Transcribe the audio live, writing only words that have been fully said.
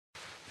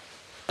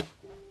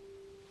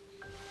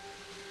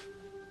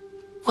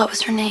What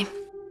was her name?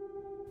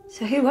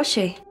 So who was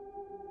she?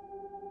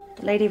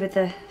 The lady with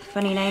the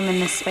funny name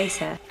and the space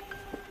hair.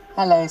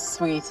 Hello,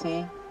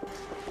 sweetie.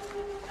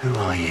 Who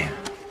are you?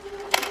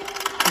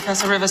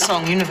 Professor River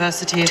Song,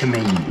 University of... To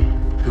me.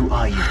 Who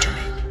are you to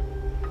me?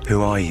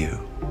 Who are you?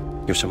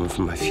 You're someone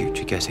from my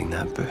future getting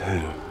that, but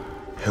who?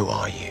 Who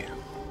are you?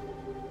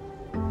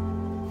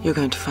 You're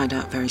going to find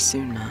out very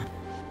soon now.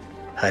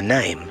 Her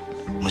name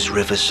was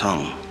River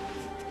Song.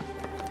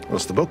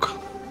 What's the book?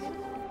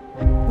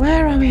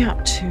 Where are we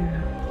up to?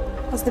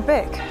 What's the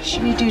book?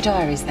 Should we do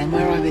diaries then?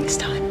 Where are we this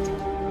time?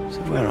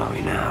 So where are we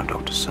now,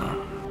 Dr. Song?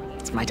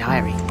 It's my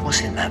diary.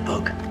 What's in that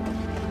book?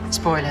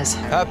 Spoilers.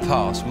 Her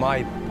past,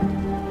 my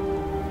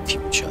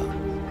future.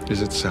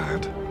 Is it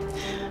sad?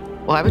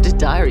 Why would a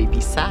diary be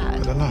I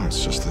sad? don't know,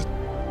 it's just that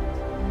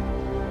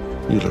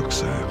you look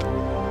sad.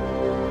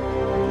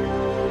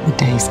 The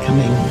day's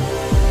coming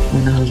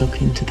when I'll look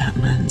into that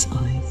man's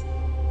eyes.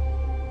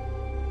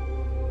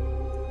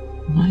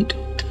 My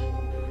doctor.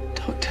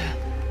 Doctor.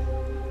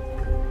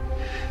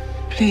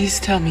 Please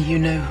tell me you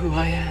know who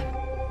I am.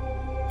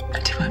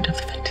 And you won't have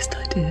the faintest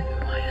idea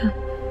who I am.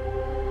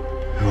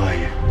 Who are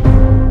you?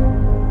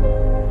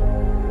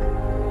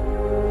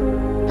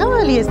 How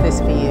early is this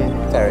for you?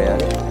 Very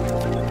early.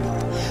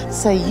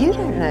 So you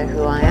don't know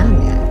who I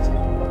am yet?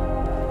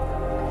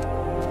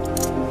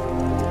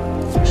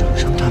 So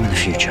sometime in the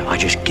future, I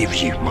just give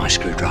you my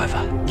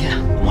screwdriver. Yeah.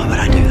 Why would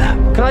I do that?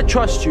 Can I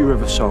trust you,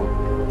 River Song?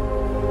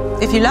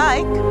 If you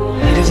like.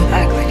 He doesn't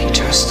act like he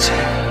trusts you.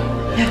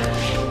 Yeah.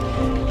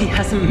 He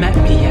hasn't met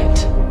me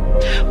yet.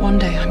 One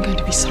day I'm going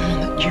to be someone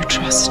that you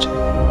trust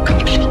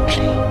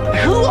completely.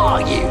 Who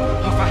are you?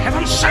 Oh, for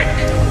heaven's sake!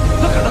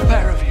 Look at the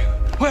pair of you.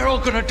 We're all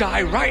gonna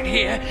die right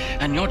here,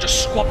 and you're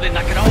just squabbling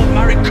like an old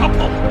married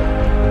couple.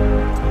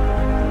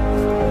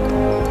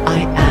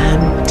 I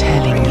am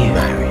telling you.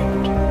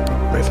 Married,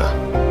 River.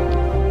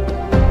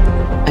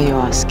 Are you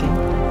asking?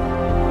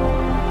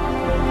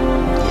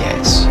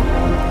 Yes.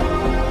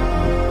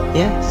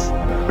 Yes.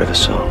 River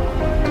Song.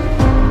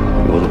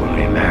 You're the woman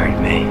who married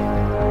me.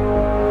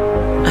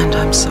 And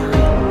I'm sorry.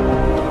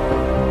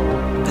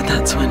 But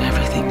that's when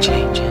everything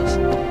changes.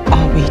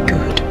 Are we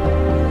good?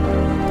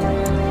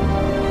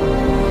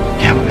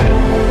 Yeah, we're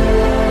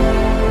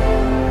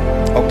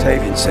good.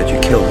 Octavian said you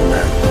killed the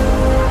man.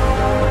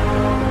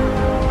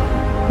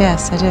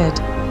 Yes, I did.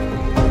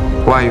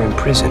 Why are you in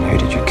prison? Who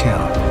did you kill?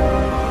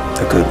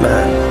 A good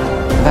man.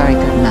 Very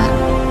good man.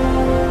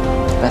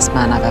 The best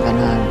man I've ever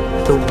known.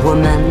 The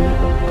woman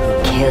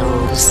who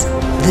kills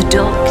the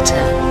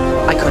doctor.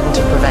 I couldn't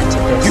have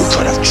prevented this. You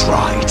could have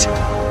tried.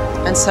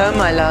 And so,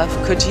 my love,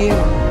 could you?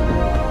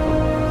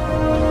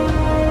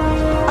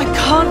 I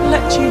can't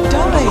let you I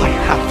die.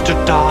 have to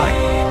die.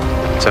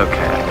 It's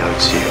okay, I know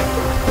it's you.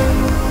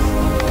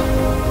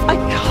 I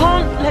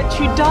can't let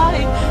you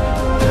die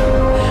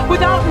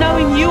without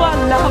knowing you are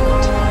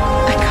loved.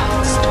 I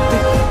can't stop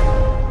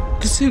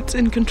it. The suit's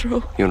in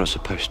control. You're not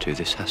supposed to.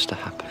 This has to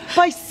happen.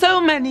 By so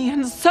many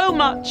and so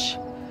much.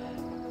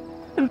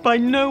 And by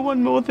no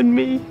one more than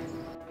me.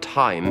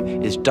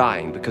 Time is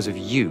dying because of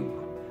you,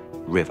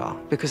 River.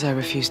 Because I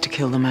refuse to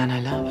kill the man I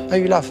love. Oh,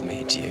 you love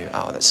me, do you?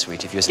 Oh, that's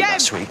sweet. If you isn't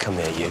that sweet, come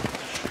here, you.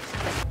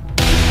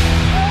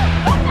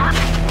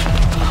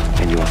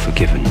 And you are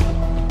forgiven.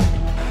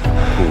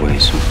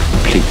 Always and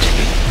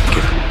completely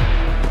forgiven.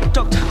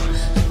 Doctor!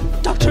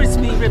 Doctor, it's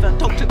me, River.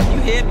 Doctor, can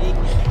you hear me?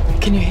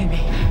 Can you hear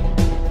me?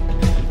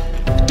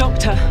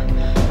 Doctor!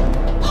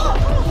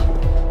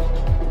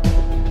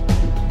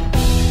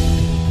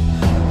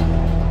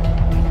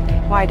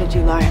 Why did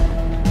you lie?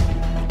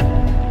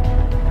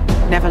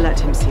 Never let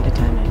him see the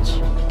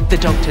damage. The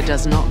doctor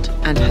does not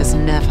and has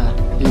never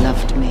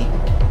loved me.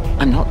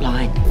 I'm not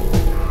lying.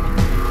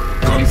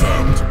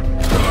 Confirmed.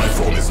 The life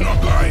form is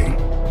not lying.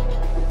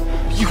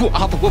 You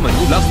are the woman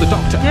who loves the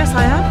doctor. Yes,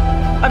 I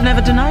am. I've never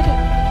denied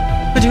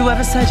it. But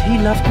whoever said he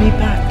loved me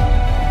back?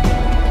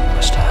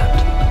 Must have.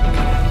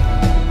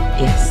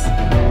 Yes.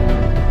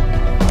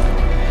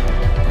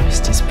 The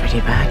rest is pretty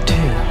bad,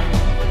 too.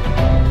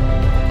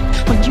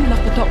 When you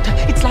love the doctor,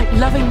 it's like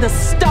loving the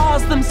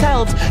stars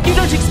themselves. You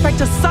don't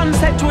expect a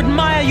sunset to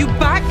admire you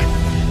back.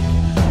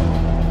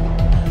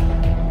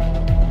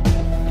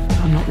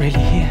 I'm not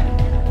really here.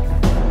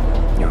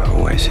 You are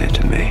always here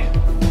to me.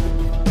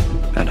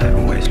 And I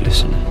always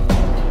listen.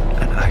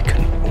 And I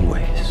can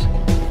always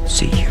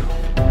see you.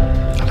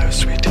 Hello,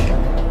 sweetie.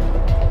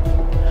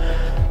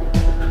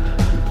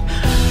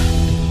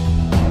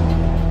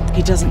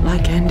 He doesn't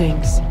like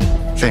endings.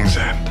 Things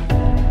end.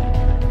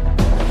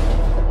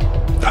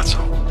 That's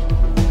all.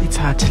 It's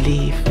hard to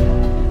leave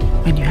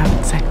when you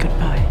haven't said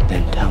goodbye.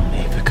 Then tell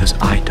me, because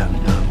I don't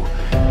know.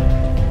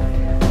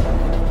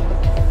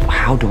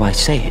 How do I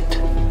say it?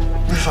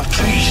 River,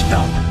 please,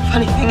 no.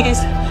 Funny thing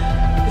is,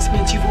 this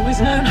means you've always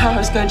known how I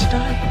was going to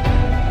die.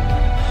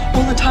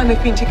 All the time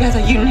we've been together,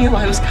 you knew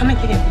I was coming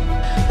here.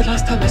 The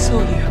last time I saw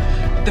you,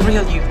 the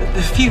real you,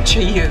 the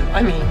future you,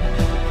 I mean,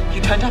 you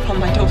turned up on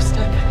my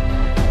doorstep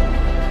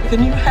with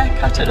a new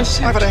haircut and a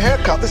suit. I've had a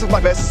haircut. This is my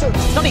best suit.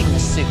 Not even a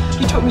suit.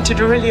 You took me to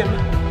Darillium,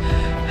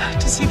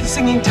 To see the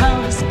Singing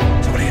Towers. So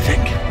what do you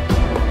think?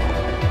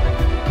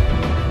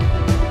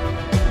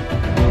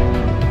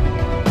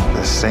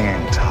 The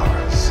Singing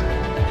Towers.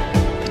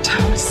 The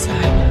towers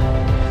sang.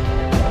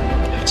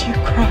 And you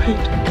cried.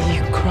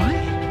 You cry?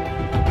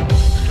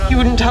 You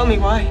wouldn't tell me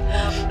why.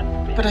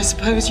 But I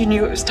suppose you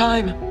knew it was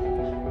time.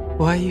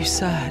 Why are you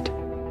sad?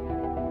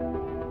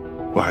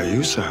 Why are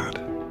you sad?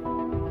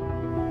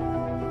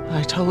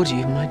 I told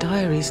you, my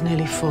diary's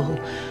nearly full.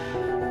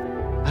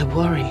 I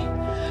worry.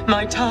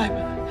 My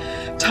time.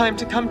 Time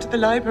to come to the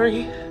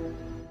library.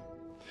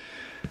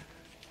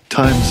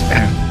 Times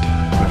end,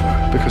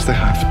 River, because they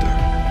have to.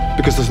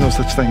 Because there's no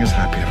such thing as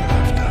happy ever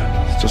after.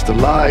 It's just a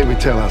lie we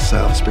tell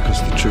ourselves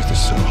because the truth is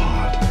so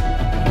hard.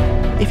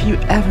 If you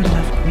ever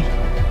loved me,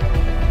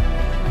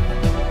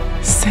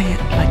 say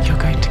it like you're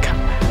going to come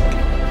back.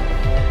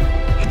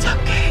 It's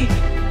okay.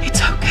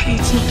 It's okay.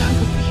 It's not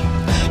over for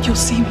you. You'll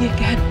see me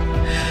again.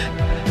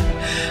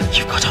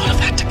 You've got all of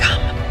that to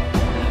come.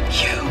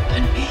 You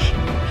and me.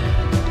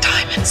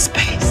 Time and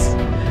space.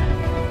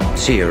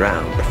 See you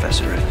around,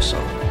 Professor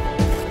Riversong.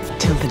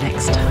 Till the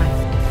next time,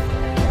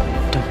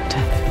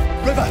 Doctor.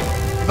 River,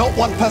 not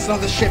one person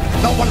on the ship,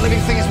 not one living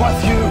thing is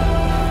worth you.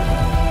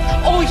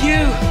 Or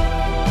you.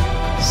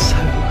 So,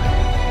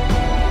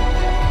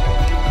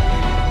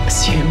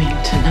 assuming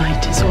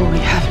tonight is all we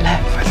have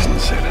left. I didn't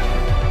say that.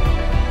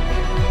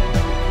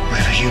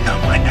 River, you know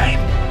my name.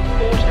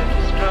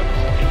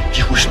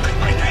 You whispered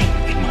my name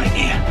in my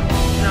ear.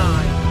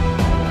 9,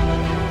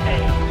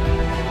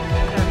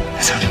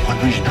 8, 7. There's only one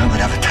reason I would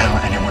ever tell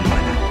anyone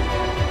my name.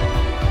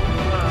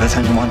 There's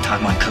only one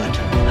time I could.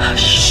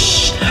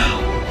 Shh now.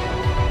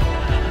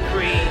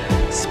 3.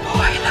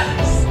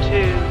 Spoilers.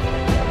 2,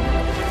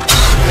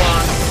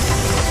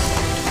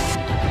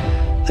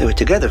 1. They were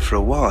together for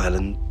a while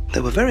and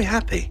they were very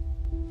happy.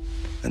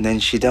 And then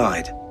she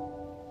died.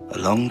 A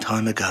long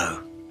time ago.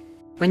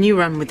 When you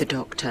run with the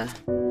Doctor,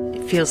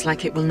 it feels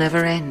like it will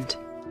never end.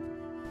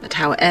 But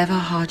however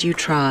hard you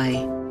try,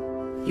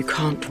 you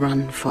can't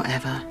run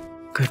forever.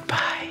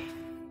 Goodbye,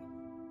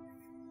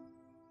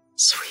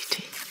 sweetie.